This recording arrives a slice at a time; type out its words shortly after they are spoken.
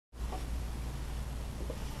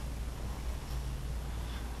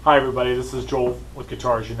Hi everybody, this is Joel with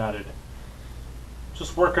Guitars United.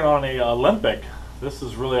 Just working on a Alembic. This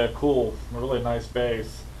is really a cool, really nice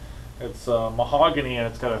bass. It's mahogany and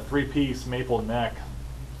it's got a three-piece maple neck,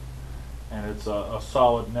 and it's a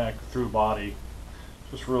solid neck through body.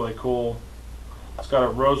 Just really cool. It's got a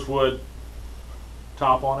rosewood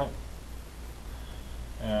top on it,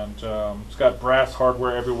 and it's got brass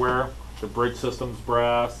hardware everywhere. The bridge system's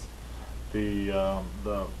brass.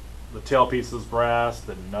 The tailpiece is brass,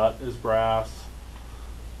 the nut is brass,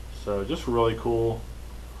 so just really cool.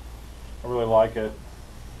 I really like it.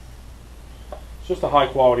 It's just a high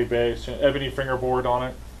quality bass, ebony fingerboard on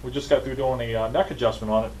it. We just got through doing a neck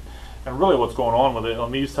adjustment on it, and really what's going on with it,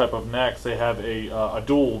 on these type of necks, they have a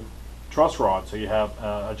dual truss rod, so you have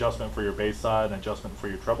adjustment for your bass side and adjustment for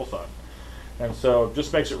your treble side, and so it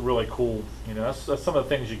just makes it really cool. You know, that's some of the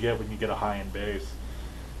things you get when you get a high-end bass.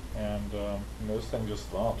 And you know, this thing just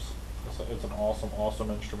thumps. It's an awesome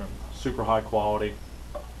instrument. Super high quality.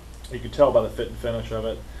 You can tell by the fit and finish of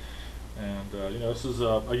it. And you know, this is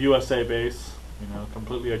a USA bass. You know,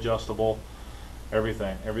 completely adjustable.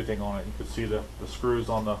 Everything on it. You can see the screws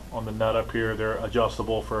on the nut up here. They're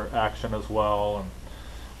adjustable for action as well. And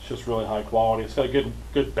it's just really high quality. It's got a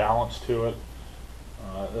good balance to it.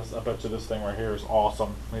 I bet you this thing right here is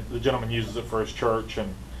awesome. The gentleman uses it for his church,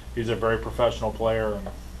 and he's a very professional player. And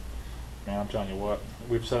man, I'm telling you what,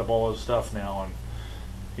 we've set up all this stuff now, and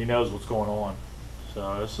he knows what's going on.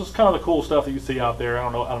 So this is kind of the cool stuff that you see out there.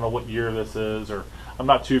 I don't know what year this is, or I'm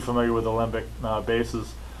not too familiar with Alembic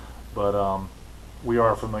basses, but we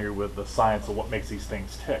are familiar with the science of what makes these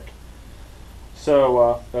things tick.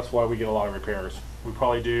 So that's why we get a lot of repairs. We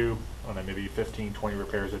probably do, I don't know, maybe 15, 20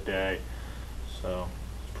 repairs a day. So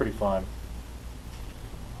it's pretty fun.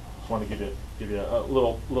 Just want to give you a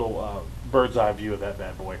little bird's eye view of that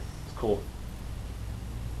bad boy. It's cool.